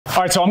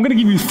All right, so I'm gonna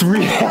give you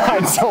three,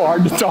 it's so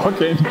hard to talk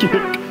and kick.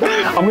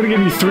 I'm gonna give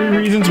you 3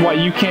 reasons why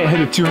you can't hit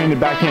a two-handed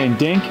backhand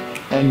dink,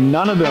 and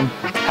none of them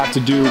have to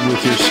do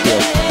with your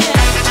skill.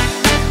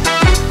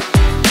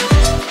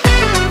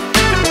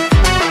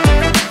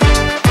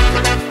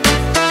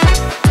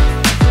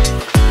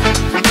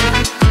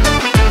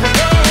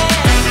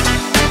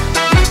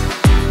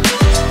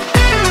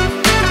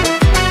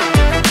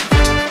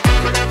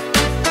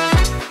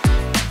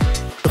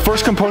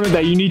 First component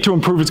that you need to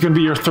improve is going to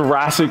be your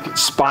thoracic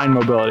spine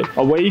mobility.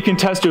 A way you can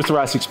test your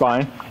thoracic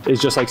spine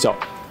is just like so.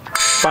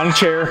 Find a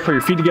chair, put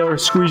your feet together,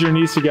 squeeze your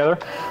knees together.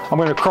 I'm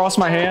going to cross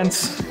my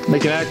hands,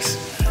 make an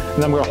X, and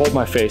then I'm going to hold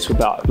my face with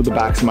the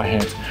backs of my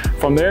hands.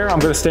 From there, I'm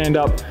going to stand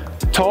up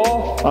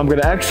tall, I'm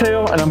going to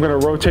exhale, and I'm going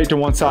to rotate to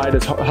one side.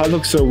 That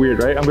looks so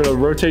weird, right? I'm going to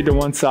rotate to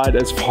one side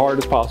as hard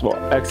as possible.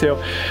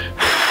 Exhale.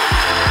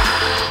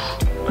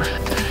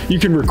 You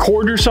can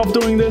record yourself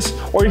doing this,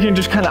 or you can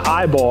just kind of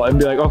eyeball and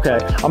be like, okay,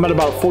 I'm at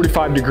about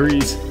 45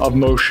 degrees of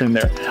motion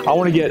there. I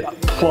want to get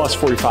plus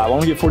 45. I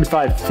want to get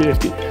 45,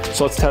 50.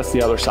 So let's test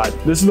the other side.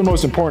 This is the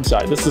most important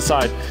side. This is the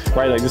side,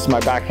 right? Like this is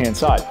my backhand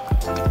side.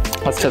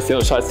 Let's test the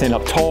other side. Stand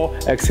up tall,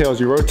 exhale as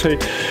you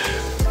rotate.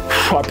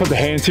 I put the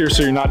hands here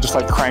so you're not just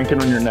like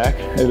cranking on your neck.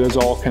 It is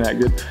all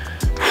connected.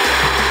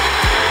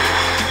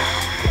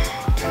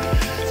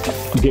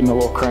 I'm getting a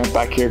little cramp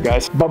back here,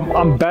 guys. But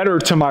I'm better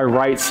to my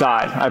right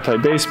side. I play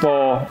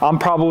baseball. I'm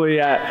probably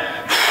at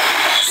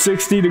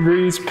 60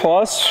 degrees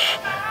plus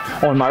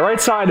on my right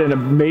side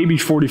and maybe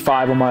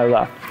 45 on my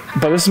left.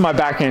 But this is my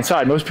backhand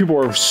side. Most people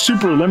are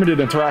super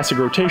limited in thoracic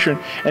rotation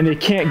and they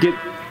can't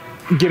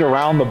get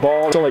around the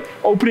ball. So like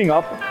opening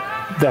up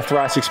the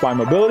thoracic spine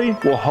mobility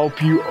will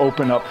help you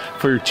open up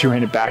for your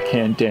two-handed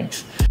backhand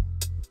dinks.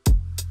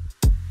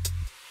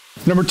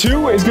 Number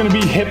 2 is going to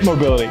be hip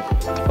mobility.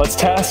 Let's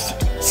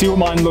test, see what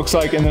mine looks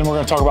like, and then we're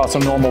going to talk about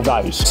some normal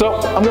values. So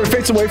I'm going to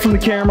face away from the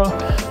camera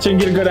so you can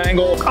get a good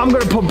angle. I'm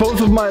going to put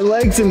both of my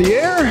legs in the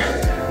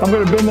air. I'm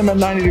going to bend them at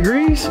 90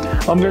 degrees.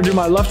 I'm going to do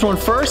my left one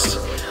first.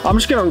 I'm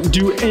just going to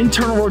do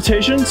internal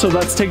rotation. So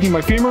that's taking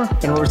my femur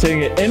and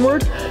rotating it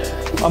inward.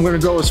 I'm going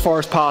to go as far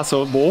as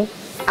possible,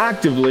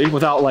 actively,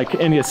 without like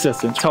any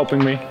assistance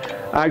helping me.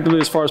 Actively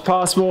as far as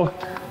possible.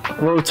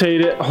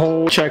 Rotate it,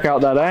 hold, check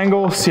out that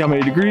angle, see how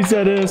many degrees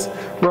that is,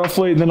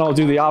 roughly. Then I'll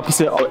do the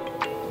opposite,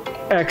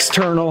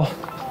 external,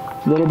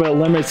 a little bit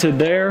limited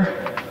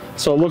there.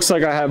 So it looks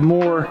like I have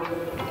more,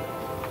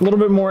 a little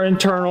bit more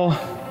internal.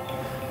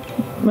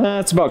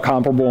 It's about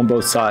comparable on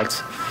both sides.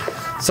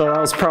 So that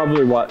was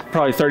probably what?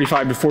 Probably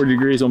 35 to 40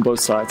 degrees on both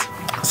sides.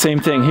 Same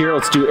thing here,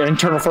 let's do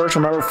internal first.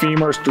 Remember,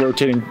 femur is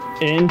rotating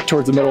in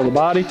towards the middle of the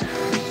body.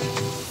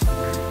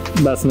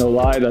 That's no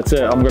lie, that's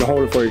it. I'm gonna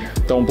hold it for you,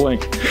 don't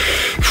blink.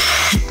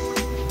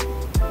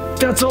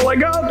 That's all I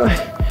got.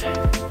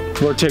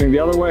 Rotating the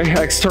other way,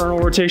 external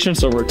rotation,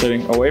 so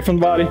rotating away from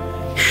the body.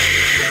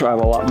 I have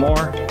a lot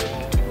more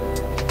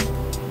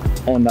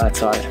on that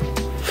side.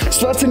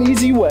 So that's an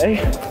easy way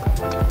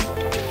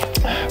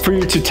for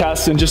you to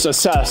test and just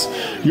assess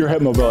your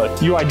hip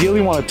mobility. You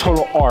ideally want a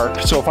total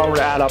arc. So if I were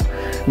to add up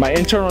my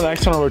internal and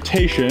external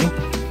rotation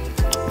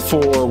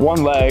for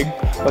one leg,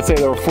 let's say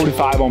there were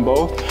 45 on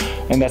both,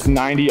 and that's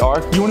 90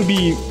 arc, you want to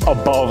be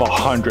above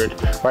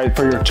 100, right,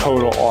 for your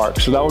total arc.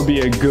 So that would be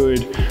a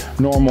good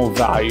normal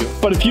value.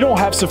 But if you don't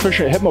have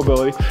sufficient hip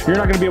mobility, you're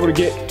not going to be able to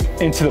get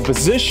into the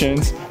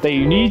positions that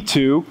you need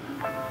to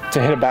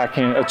hit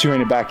a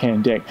two-handed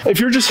backhand dink. If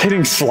you're just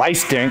hitting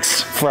slice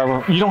dinks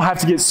forever, you don't have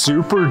to get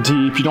super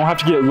deep. You don't have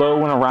to get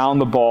low and around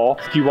the ball.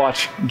 You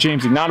watch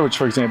James Ignatowicz,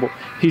 for example,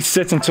 he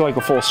sits into like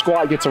a full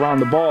squat, gets around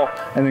the ball,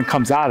 and then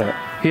comes out of it.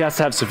 He has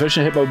to have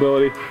sufficient hip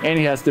mobility, and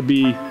he has to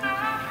be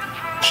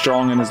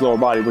strong in his lower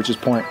body, which is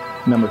point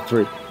number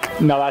 3.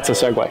 Now that's a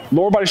segue.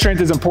 Lower body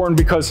strength is important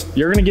because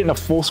you're gonna get in a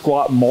full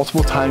squat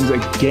multiple times a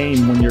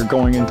game when you're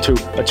going into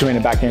a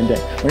two-handed backhand dink.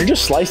 When you're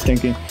just slice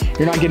dinking,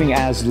 you're not getting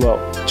as low.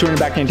 Two-handed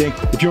backhand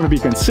dink, if you wanna be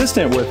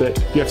consistent with it,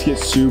 you have to get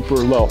super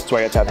low. That's why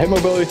you have to have hip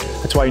mobility.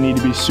 That's why you need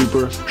to be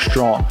super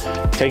strong.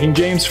 Taking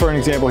James for an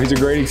example, he's a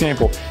great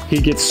example. He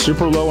gets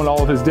super low in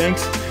all of his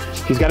dinks.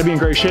 He's gotta be in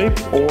great shape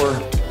or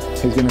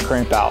he's gonna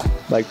cramp out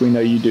like we know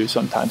you do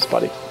sometimes,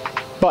 buddy.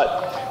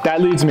 But that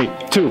leads me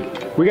to,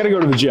 we gotta go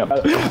to the gym.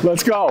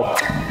 Let's go.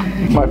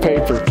 My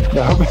paper.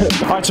 All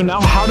right, so now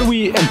how do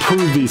we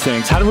improve these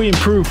things? How do we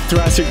improve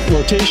thoracic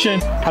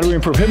rotation? How do we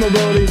improve hip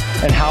mobility?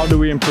 And how do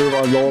we improve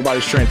our lower body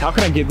strength? How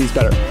can I get these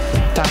better?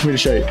 Time for me to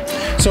show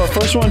you. So our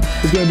first one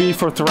is gonna be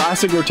for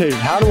thoracic rotation.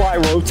 How do I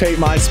rotate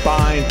my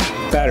spine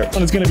better? And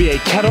it's gonna be a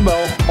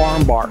kettlebell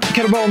arm bar.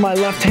 Kettlebell in my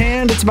left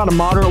hand, it's about a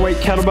moderate weight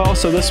kettlebell.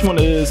 So this one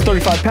is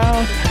 35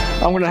 pounds.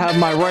 I'm gonna have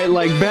my right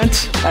leg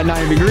bent at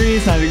 90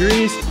 degrees.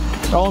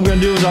 All I'm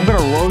gonna do is I'm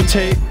gonna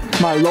rotate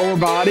my lower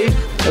body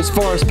as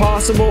far as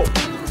possible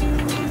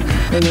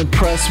and then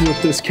press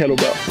with this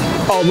kettlebell.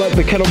 I'll let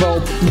the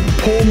kettlebell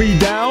pull me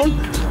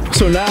down.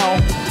 So now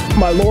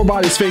my lower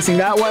body's facing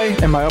that way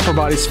and my upper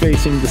body's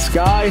facing the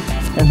sky,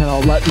 and then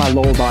I'll let my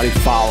lower body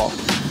follow.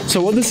 So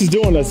what this is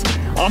doing is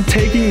I'm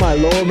taking my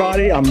lower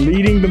body, I'm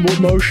leading the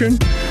motion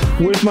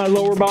with my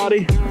lower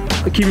body,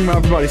 keeping my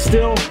upper body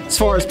still as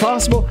far as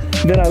possible.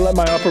 Then I let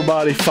my upper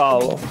body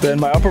follow. Then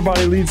my upper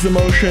body leads the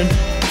motion,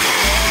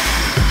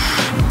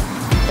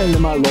 and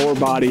then my lower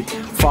body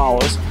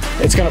follows.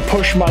 It's gonna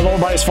push my lower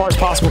body as far as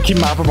possible,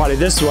 keeping my upper body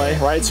this way,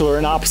 right? So they're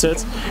in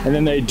opposites, and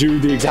then they do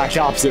the exact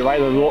opposite, right?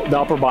 The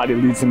upper body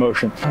leads the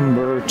motion.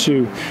 Number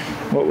 2.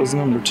 What was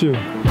number 2?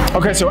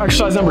 Okay, so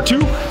exercise number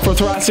 2 for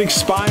thoracic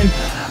spine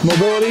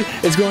mobility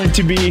is going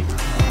to be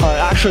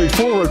actually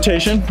full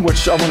rotation,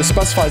 which I want to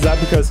specify that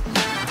because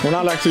we're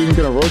not actually even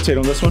going to rotate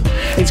on this one.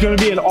 It's going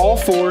to be an all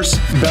fours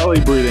belly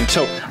breathing.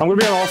 So I'm going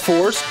to be on all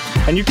fours,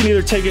 and you can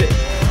either take it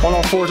on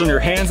all fours on your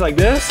hands like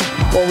this,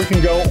 or we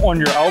can go on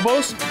your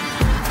elbows.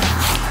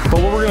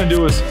 But what we're going to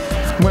do is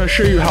I'm going to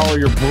show you how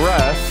your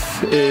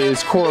breath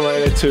is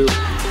correlated to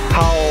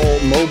how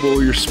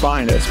mobile your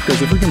spine is.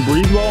 Because if we can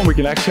breathe well and we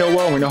can exhale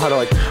well and we know how to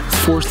like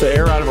force the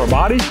air out of our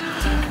body,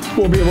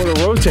 we'll be able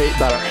to rotate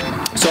better.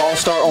 So I'll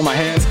start on my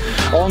hands.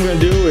 All I'm going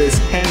to do is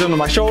hands under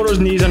my shoulders,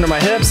 knees under my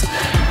hips.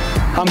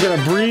 I'm going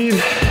to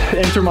breathe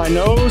in through my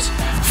nose,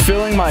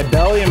 filling my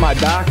belly and my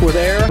back with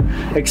air,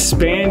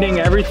 expanding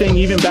everything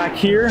even back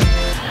here.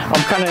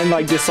 I'm kind of in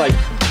like this like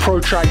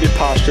protracted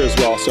posture as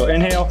well. So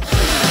inhale,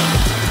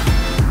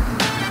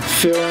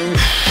 filling,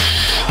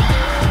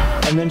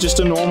 and then just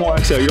a normal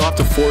exhale. You don't have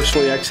to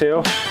forcefully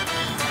exhale.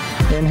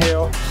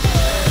 Inhale.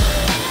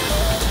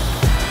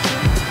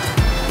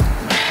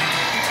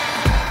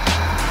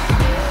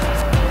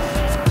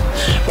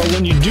 But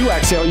when you do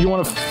exhale, you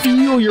want to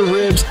feel your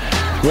ribs.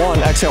 One,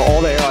 exhale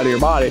all the air out of your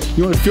body.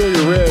 You want to feel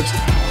your ribs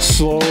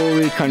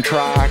slowly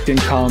contract and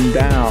come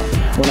down.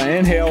 When I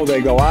inhale,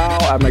 they go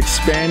out. I'm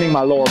expanding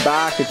my lower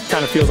back. It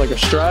kind of feels like a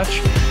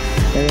stretch.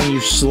 And then you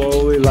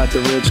slowly let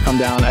the ribs come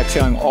down,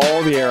 exhaling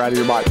all the air out of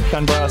your body.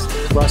 10 breaths,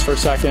 rest for a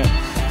second,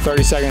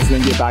 30 seconds, and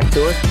then get back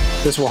to it.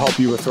 This will help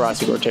you with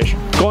thoracic rotation.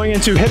 Going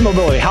into hip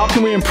mobility, how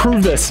can we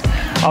improve this?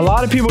 A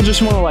lot of people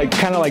just want to like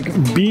kind of like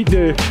beat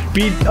a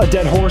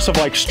dead horse of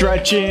like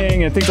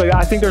stretching and things like that.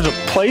 I think there's a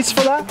place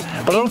for that,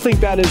 but I don't think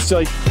that is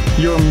like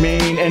your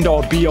main end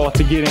all be all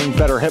to getting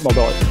better hip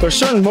mobility. There's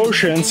certain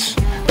motions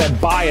that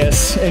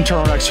bias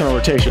internal and external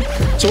rotation.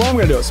 So what I'm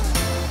going to do is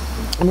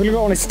I'm going to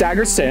go on a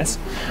staggered stance.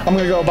 I'm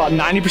going to go about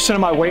 90%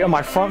 of my weight on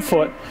my front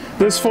foot.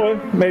 This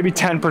foot, maybe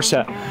 10%.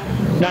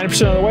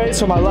 90% of the weight,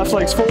 so my left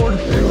leg's forward.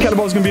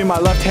 Kettlebell is going to be in my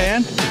left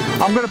hand.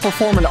 I'm going to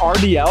perform an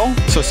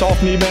RDL, so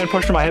soft knee bend,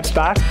 pushing my hips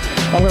back.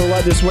 I'm going to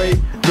let this weight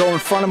go in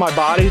front of my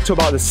body to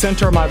about the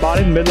center of my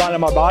body, midline of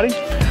my body.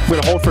 I'm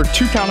going to hold for a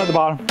 2 count at the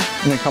bottom,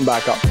 and then come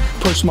back up.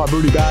 Push my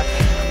booty back,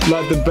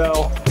 let the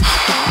bell,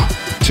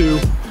 2,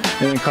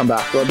 and then come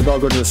back. Let the bell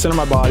go to the center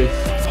of my body,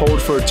 hold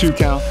for a 2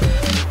 count.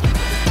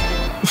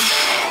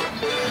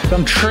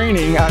 I'm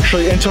training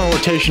actually internal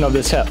rotation of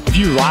this hip. If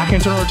you lack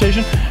internal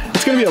rotation,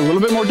 it's going to be a little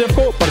bit more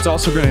difficult, but it's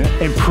also going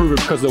to improve it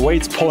because the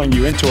weight's pulling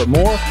you into it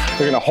more.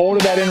 You're going to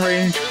hold it at in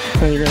range,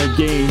 and then you're going to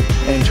gain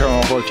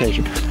internal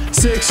rotation.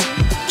 6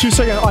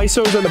 2-second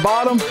isos at the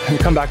bottom, and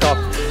come back up,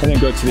 and then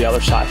go to the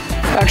other side.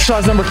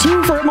 Exercise number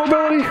 2 for hip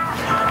mobility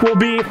will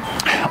be,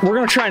 we're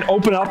going to try and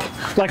open up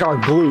like our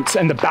glutes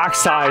and the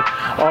backside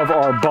of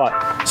our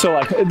butt. So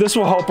like this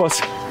will help us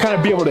kind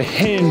of be able to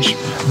hinge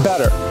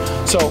better.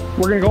 So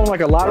we're gonna go in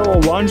like a lateral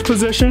lunge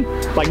position,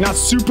 like not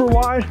super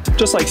wide,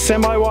 just like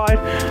semi-wide.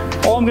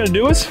 All I'm gonna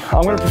do is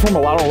I'm gonna perform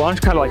a lateral lunge,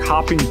 kind of like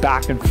hopping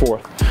back and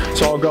forth.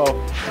 So I'll go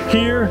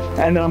here,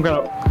 and then I'm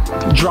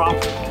gonna drop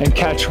and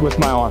catch with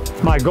my arm.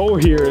 My goal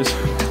here is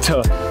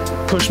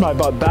to push my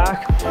butt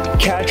back,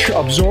 catch,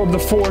 absorb the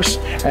force,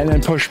 and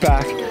then push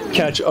back,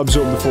 catch,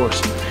 absorb the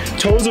force.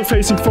 Toes are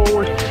facing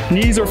forward,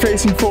 knees are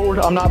facing forward.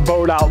 I'm not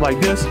bowed out like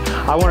this.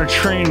 I want to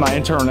train my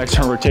internal and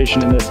external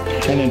rotation in this,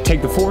 and then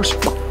take the force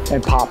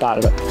and pop out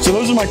of it. So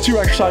those are my 2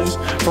 exercises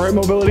for hip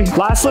mobility.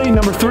 Lastly,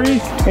 number 3,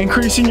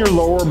 increasing your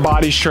lower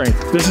body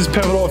strength. This is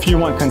pivotal if you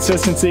want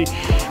consistency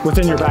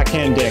within your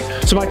backhand ding.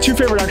 So my 2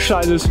 favorite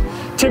exercises,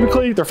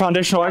 typically they're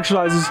foundational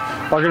exercises,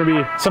 are going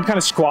to be some kind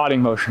of squatting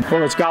motion.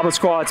 Whether it's goblet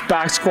squats,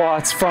 back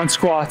squats, front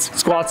squats.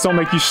 Squats don't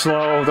make you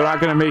slow. They're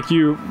not going to make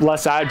you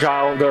less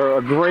agile. They're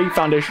a great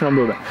foundational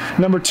movement.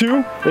 Number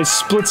 2 is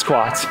split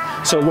squats.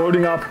 So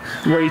loading up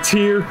weights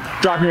here,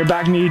 dropping your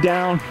back knee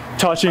down,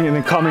 touching, and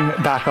then coming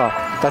back up.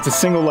 That's a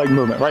single leg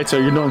movement, right? So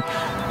you're doing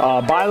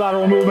a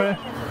bilateral movement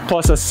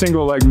plus a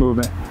single leg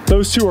movement.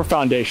 Those 2 are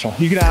foundational.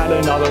 You can add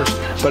in others,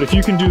 but if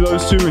you can do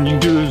those 2 and you can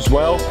do those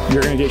well,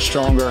 you're gonna get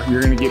stronger,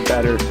 you're gonna get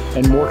better,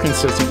 and more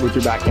consistent with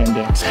your backhand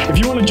dings. If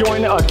you wanna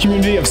join a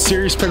community of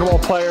serious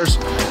pickleball players,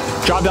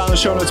 drop down the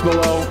show notes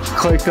below,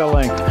 click the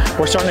link.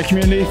 We're starting a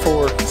community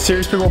for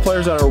serious pickleball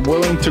players that are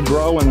willing to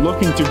grow and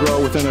looking to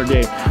grow within their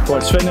game. Whether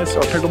it's fitness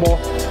or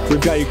pickleball,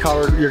 we've got you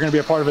covered. You're gonna be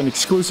a part of an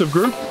exclusive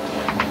group.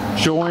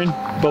 Join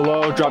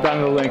below, drop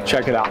down the link,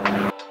 check it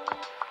out.